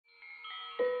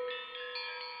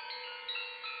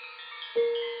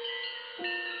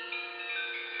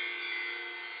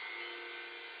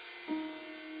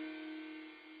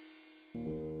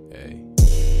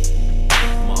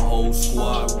whole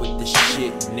squad with the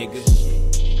shit, nigga.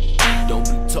 Don't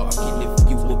be talking if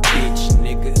you a bitch,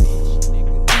 nigga.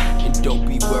 And don't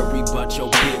be worried about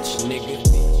your bitch, nigga.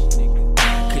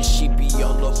 Cause she be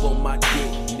all up on my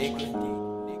dick, nigga.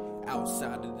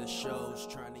 Outside of the shows,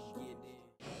 trying to get in.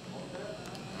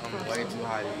 I'm way too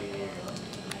high to get here.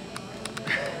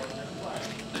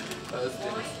 Us to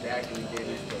the stack we did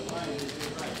this for.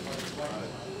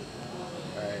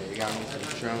 Alright, you got me some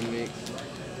Trum Mix,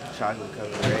 chocolate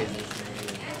covered raisins,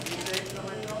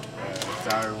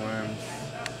 sour worms,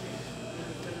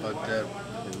 fucked up,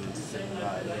 been sitting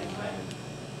about it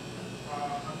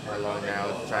for a long now. I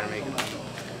was trying to make it,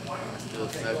 still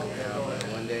sucking now, but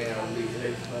one day I'll leave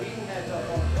this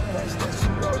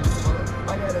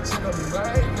I gotta check on me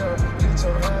right now, get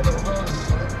your head on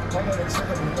focus. I gotta check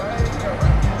on me right now,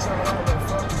 get your head on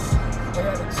focus. I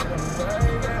gotta check on me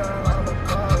right now, I'm a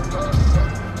car focus. I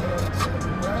gotta check on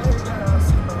me right now,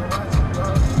 see my watch and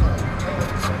focus. I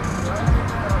gotta check on me right now.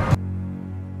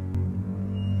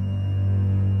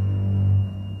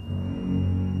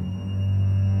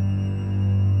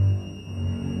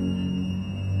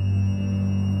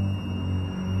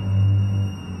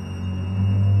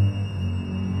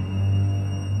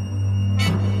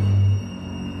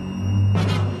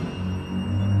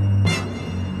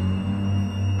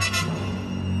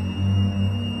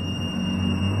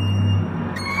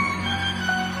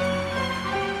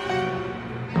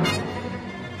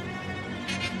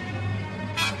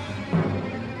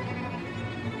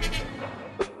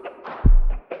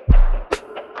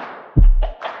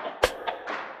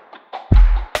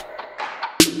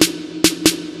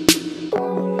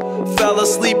 Fell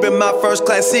asleep in my first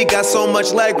class seat, got so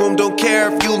much leg room, don't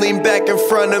care if you lean back in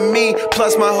front of me.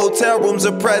 Plus my hotel room's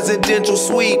a presidential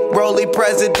suite, Rolly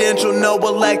presidential, no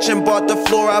election. Bought the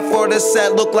floor out for the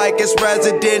set, look like it's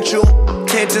residential.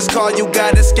 Can't just call, you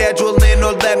gotta schedule in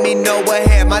or let me know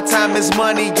ahead. My time is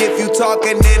money, if you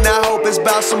talking then I hope it's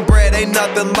about some bread. Ain't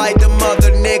nothing like them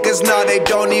other niggas, no they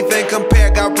don't even compare.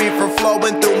 Got reefer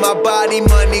flowing through my body,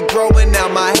 money growing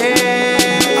out my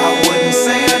head. I wouldn't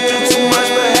say I do too much,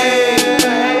 but hey,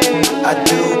 I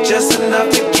do just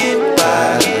enough to get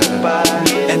by.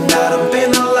 And I done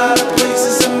been a lot of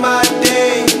places in my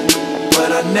day,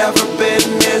 but I never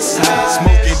been this high.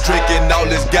 Smoking, drinking, all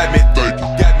this got me thinking.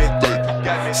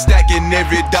 Stacking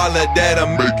every dollar that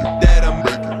I'm making.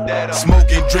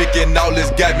 Smoking, drinking, all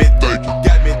this got me thinking.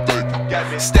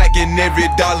 Stacking every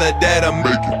dollar that I'm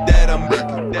making.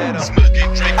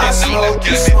 Smoking, drinking, I smoke,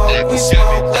 you smoke, we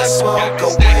smoke, let's smoke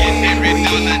away.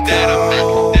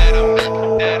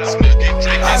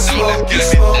 I smoke, you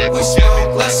smoke, we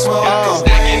smoke, let's smoke away.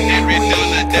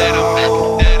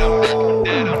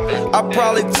 I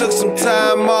probably took some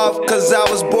time off cause I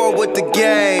was bored with the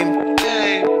game.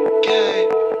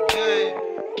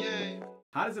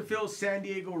 How does it feel, San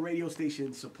Diego radio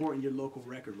station supporting your local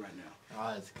record right now?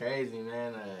 Oh, it's crazy,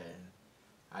 man.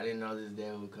 I didn't know this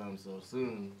day would come so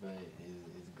soon, but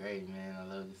it's great, man. I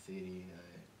love the city.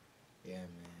 Yeah, man.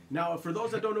 Now, for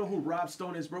those that don't know who Rob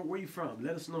Stone is, bro, where you from?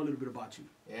 Let us know a little bit about you.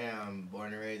 Yeah, I'm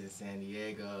born and raised in San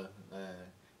Diego.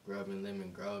 Grew up in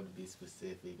Lemon Grove, to be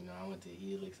specific. You know, I went to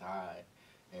Helix High,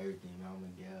 everything, Mount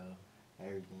Miguel,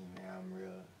 everything, man. I'm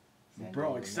real.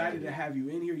 Bro, excited to have you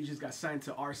in here. You just got signed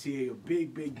to RCA, a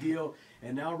big deal.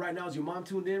 And now, right now, is your mom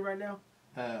tuned in right now?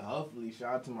 Hopefully,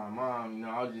 shout out to my mom. You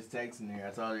know, I was just texting her.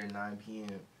 I told her at 9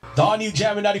 p.m. The all-new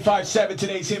Jammin' 95.7,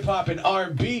 today's hip-hop and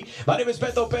R&B. My name is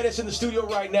Beto Perez in the studio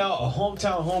right now, a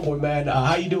hometown homeboy, man.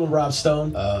 How you doing, Rob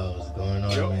Stone? Oh, what's going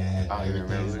on, man? I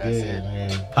Everything's good,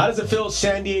 man. How does it feel,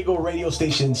 San Diego radio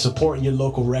station supporting your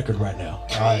local record right now?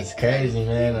 Oh, it's crazy,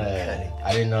 man.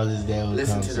 I didn't know this day would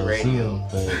come so soon,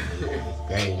 but it's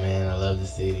great, man. I love the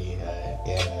city.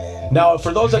 Yeah, man. Now,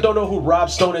 for those that don't know who Rob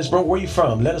Stone is, bro, where you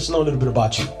from? Let us know a little bit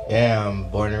about you. Yeah, I'm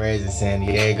born and raised in San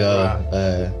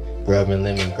Diego. Grew up in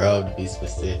Lemon Grove, to be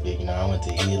specific. You know, I went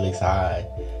to Helix High,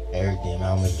 everything,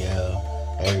 Mount Miguel,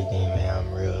 everything, man.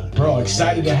 I'm real. Bro,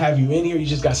 excited to have you in here. You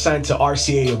just got signed to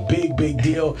RCA, a big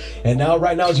deal. And now,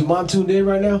 right now, is your mom tuned in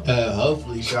right now?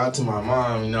 Hopefully, shout out to my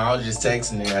mom. You know, I was just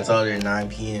texting her. I told her at 9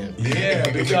 p.m. Yeah,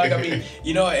 big dog. I mean,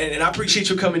 you know, and I appreciate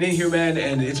you coming in here, man.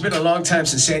 And it's been a long time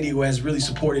since San Diego has really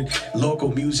supported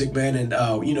local music, man. And,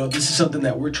 you know, this is something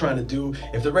that we're trying to do.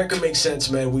 If the record makes sense,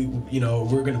 man, we're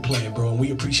going to play it, bro. And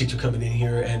we appreciate you coming in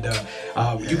here. And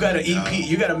you got an EP,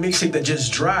 you got a mixtape that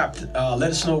just dropped.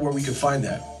 Let us know where we can find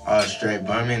that. Straight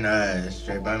Bummin',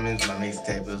 Straight Bummin's my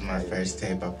mixtape. It was my first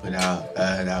tape I put out.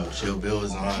 That was Chill Bill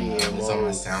was on. It was on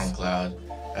my SoundCloud.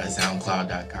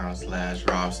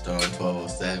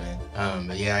 SoundCloud.com/RobStone1207.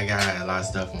 But yeah, I got a lot of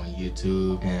stuff on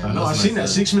YouTube. And I know, I've seen that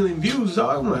 6 million views.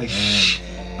 I'm like,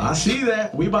 man. man. I see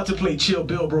that. We about to play Chill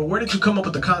Bill, bro. Where did you come up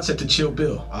with the concept of Chill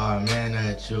Bill? Oh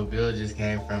man, Chill Bill just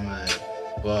came from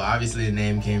well, obviously the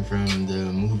name came from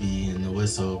the movie and the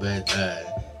whistle, but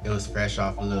it was fresh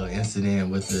off a little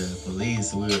incident with the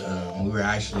police. We were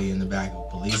actually in the back of a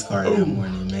police car that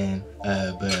morning, man.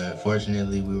 But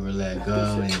fortunately, we were let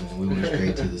go and we went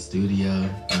straight to the studio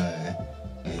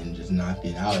and just knocked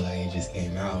it out. Like it just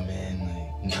came out, man. Like,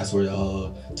 and that's where the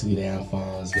whole Too Damn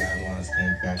Phones, God Wants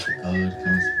Can't Crack the Code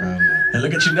comes from. And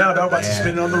look at you now, dog. About to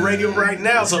spin it on the radio right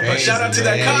now. So shout out to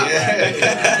that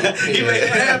cop. He made it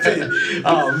happen.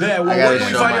 Oh man, well, where can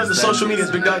we find you on the social medias,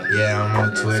 Big Dog? Yeah, I'm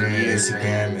on Twitter and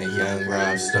Instagram at Young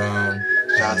Rob Stone.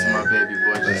 Shout out to my baby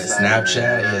boy.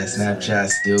 Snapchat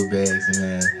still begs,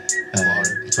 man.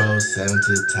 12-7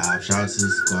 to the top. Shout out to the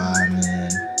squad, man.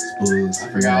 Spooks. I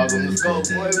forgot I was on the scope,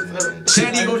 boy.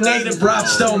 San Diego native Rob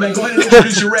Stone, man. Go ahead and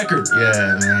introduce your record.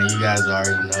 Yeah, man. You guys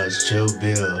already know it's Chill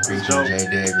Bill. Featuring Jay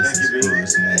Davis and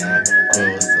Spooks, man.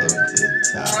 12-7 to the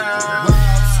top. Rob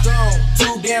Stone,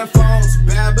 Too Damn Phones,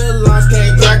 Babylons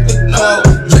can't crack the code.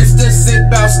 Used to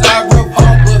sip out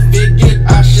styrofoam, but figured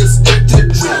I should stick to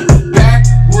drink.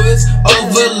 Backwoods,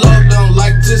 overload, don't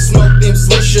like to smoke them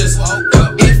swishers.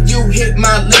 If you hit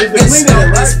my lip and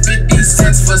smoke, it's 50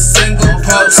 cents for single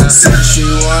post. Since you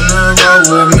wanna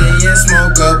roll with me and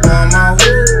smoke up on my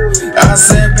weed, I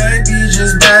said, baby,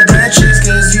 just buy that cheese,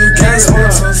 cause you can't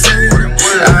smoke for free.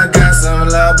 I got some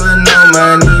love, but no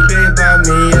money, babe, buy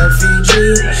me a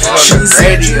Fiji. She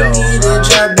said you need a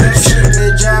job, that shit,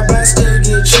 the job, I still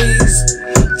get cheese.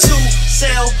 2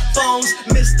 cell phones,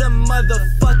 Mr.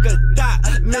 Motherfucker Dot.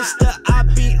 Mr. I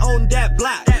be on that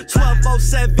block.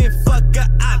 1207, fuck a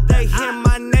op. They hear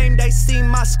my name, they see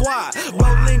my squad.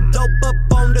 Rolling dope up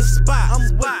on the spot.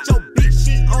 I'm with your bitch,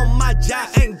 she on my job.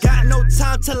 Ain't got no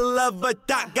time to love a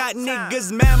dot. Got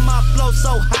niggas mad, my flow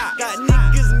so hot. Got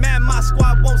niggas mad, my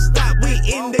squad won't stop. We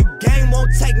in the game,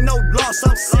 won't take no loss.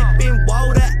 I'm sipping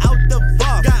water out the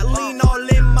vault. Got lean all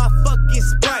in my fucking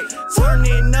Sprite.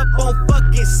 Turning up on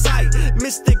fucking sight.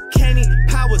 Mr. Kenny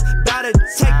Powers, bout to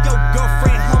take your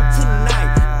girlfriend home tonight,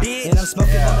 bitch. And I'm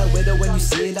smoking on my window when you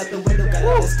see it out the window. Got a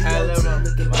SDO.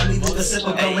 Look at mommy with a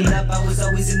sipper growing up. I was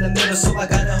always in the middle, so I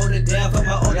gotta hold it down for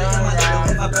my older and my little.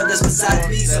 And my brothers beside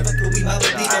me, so I could be my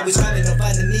belief. Always driving, no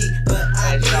finding me, but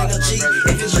I ain't no G.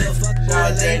 If you little fuck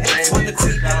boy lame, I just wanna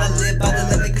creep. And I live by the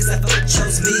limit, cause I feel it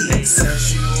chose me.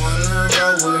 Since you wanna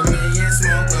roll with me and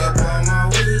smoke up on my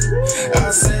weed,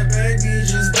 I said, baby,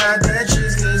 just buy that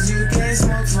cheese, cause you can't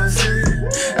smoke for free.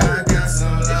 I got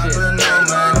some love, but no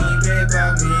money, babe,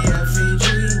 buy me a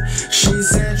Fiji. She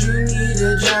said you need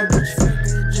a job, but you fuck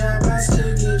a job, I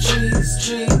still get cheese.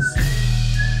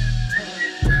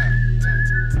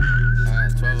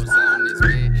 1207 this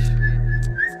bitch.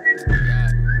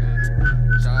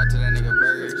 Shout out to that nigga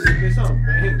Burgers. Yo,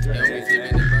 we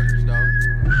flipping the burgers, though.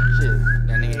 Shit,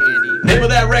 that nigga Andy. Name of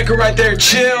that record right there,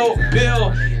 Chill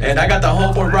Bill. And I got the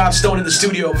homeboy Rob Stone in the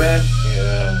studio, man.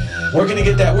 Yeah, man. We're gonna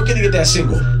get that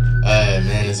single.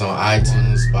 Man, it's on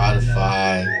iTunes,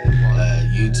 Spotify,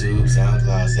 YouTube,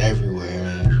 SoundCloud, it's everywhere,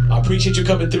 man. I appreciate you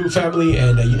coming through, family,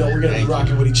 and you know we're gonna be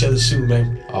rocking with each other soon,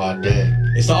 man. All day.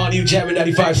 It's the all-new Jammin'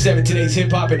 95.7, today's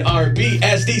hip-hop and R&B.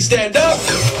 SD, stand up!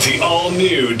 The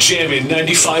all-new Jammin'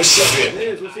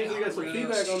 95.7. We'll see if we got some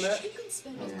feedback on that.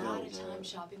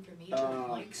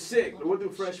 Sick. We'll do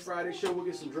Fresh Friday show. We'll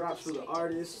get some drops for the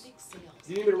artists.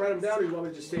 Do you need me to write them down, or you want me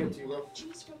to just stamp to you, bro?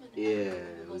 Yeah,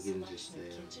 we can just stamp,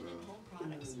 bro.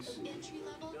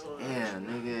 Damn,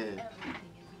 nigga.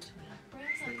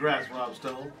 Congrats, Rob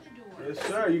Stone. Yes,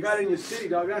 sir. You got it in your city,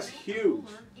 dog. That's huge.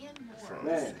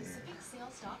 Man,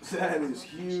 that is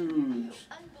huge.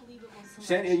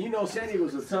 And you know San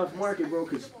Diego's a tough market, bro,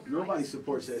 because nobody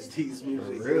supports SD's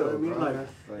music. You know what I mean? Like,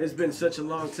 it's been such a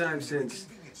long time since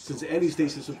any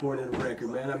station supported a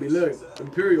record, man. I mean, look,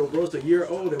 Imperial, bro, it's a year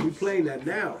old, and we playing that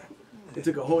now. It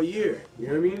took a whole year. You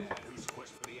know what I mean?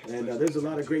 And there's a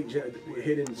lot of great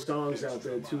hidden songs out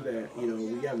there, too, that, you know,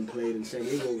 we haven't played and San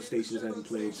Diego stations haven't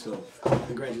played. So,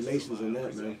 congratulations on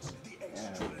that, man.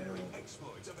 Yeah,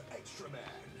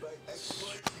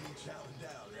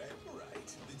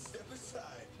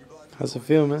 How's it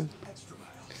feel, man?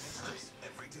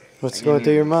 What's going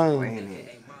through your mind?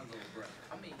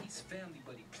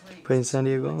 Putting San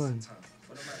Diego on.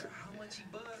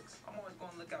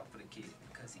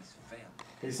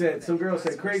 He said, some girl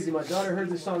said, crazy, my daughter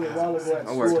heard this song a while ago at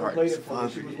school and played it for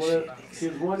me. She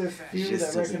was one of few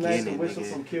that recognized the whistle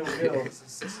from Kill Bill.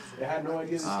 They had no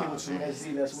idea this kid was from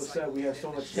SD. That's what's up. We have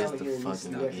so much talent here and needs to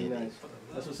be recognized.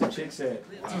 That's what some chick said.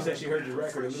 She said she heard your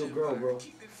record, a little girl, bro.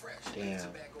 Damn.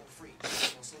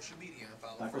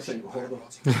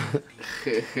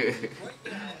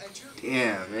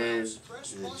 Damn, man.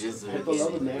 Just I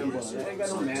love a man ball. I ain't got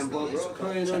no man ball, bro.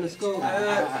 Crying on the skull.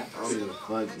 I don't give a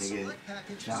fuck, nigga.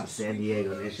 Shout out San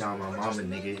Diego, then shout out my mama,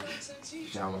 nigga.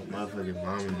 Shout out my motherfucking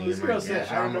mama, nigga. This girl said,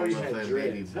 I don't know you had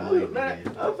dreads. I'm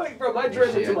like, bro, my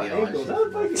dreads are to my ankles.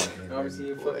 I'm fucking. Never seen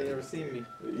you fucking, never seen me.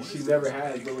 She never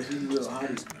has, but she's a little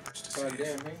hottie. Oh,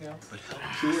 damn, hang on.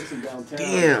 She works in downtown.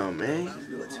 Damn, man.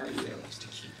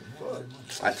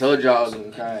 I told y'all I was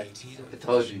gonna cry. I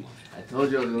told you I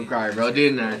was gonna cry, bro,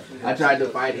 didn't I? I tried to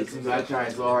fight it too. I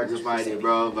tried so hard to fight it,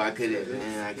 bro, but I couldn't,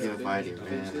 man. I couldn't fight it,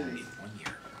 man. Like,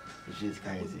 this shit's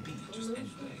crazy.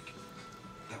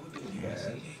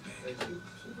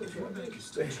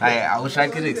 I wish I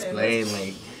could explain,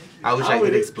 like, I wish I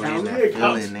could explain that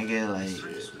feeling, nigga.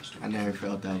 Like, I never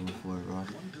felt that before, bro.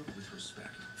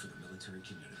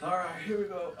 All right, here we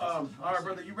go. All right,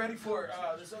 brother, you ready for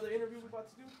this other interview we're about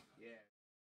to do?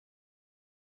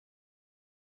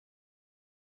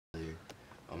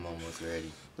 I'm almost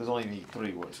ready. There's only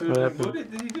 3 words. What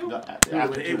did he do?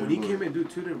 When he came in,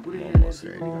 dude, what did he almost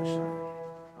ready.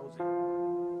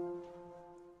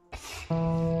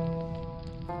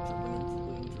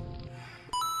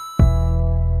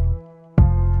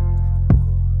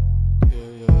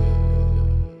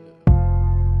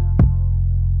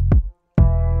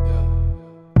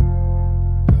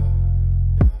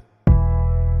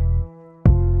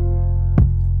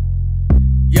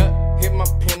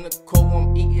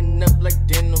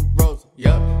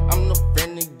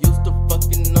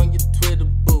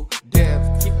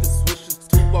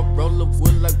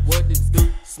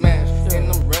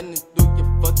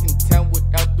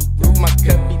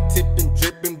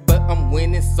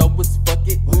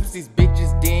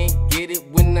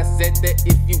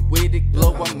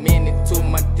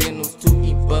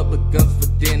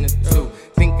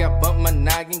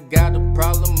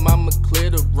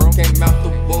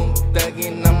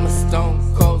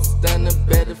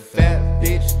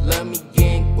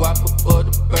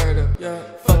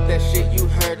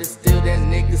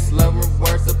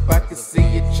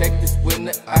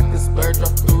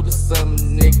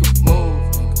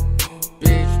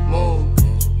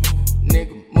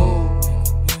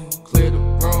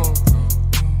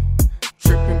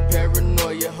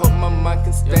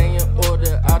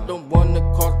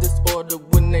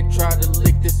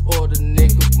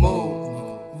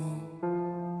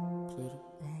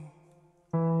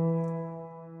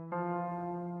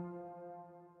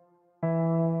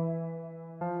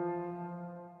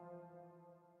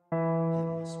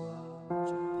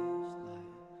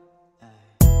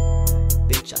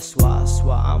 Bitch, I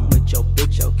swear I'm with your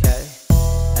bitch, okay?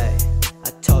 Ay,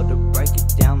 I told her break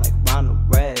it down like Ronald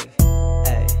Ray.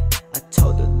 Ay, I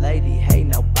told the lady, hey,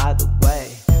 now by the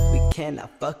way, we cannot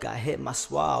fuck, I hit my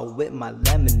swallow with my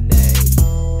lemonade.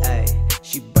 Ay,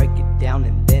 she break it down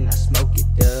and then I smoke it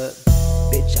up.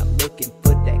 Bitch, I'm looking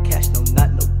for that cash, no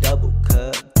not no double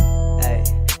cup. Ay,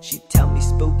 she tell me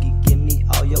spooky, give me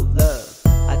all your love.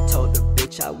 I told her,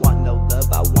 bitch, I want no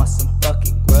love, I want some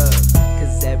fucking grub.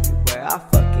 Cause everywhere I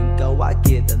fucking go, I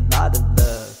get a lot of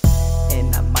love.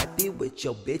 And I might be with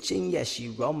your bitch, and yeah, she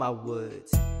roll my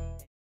woods.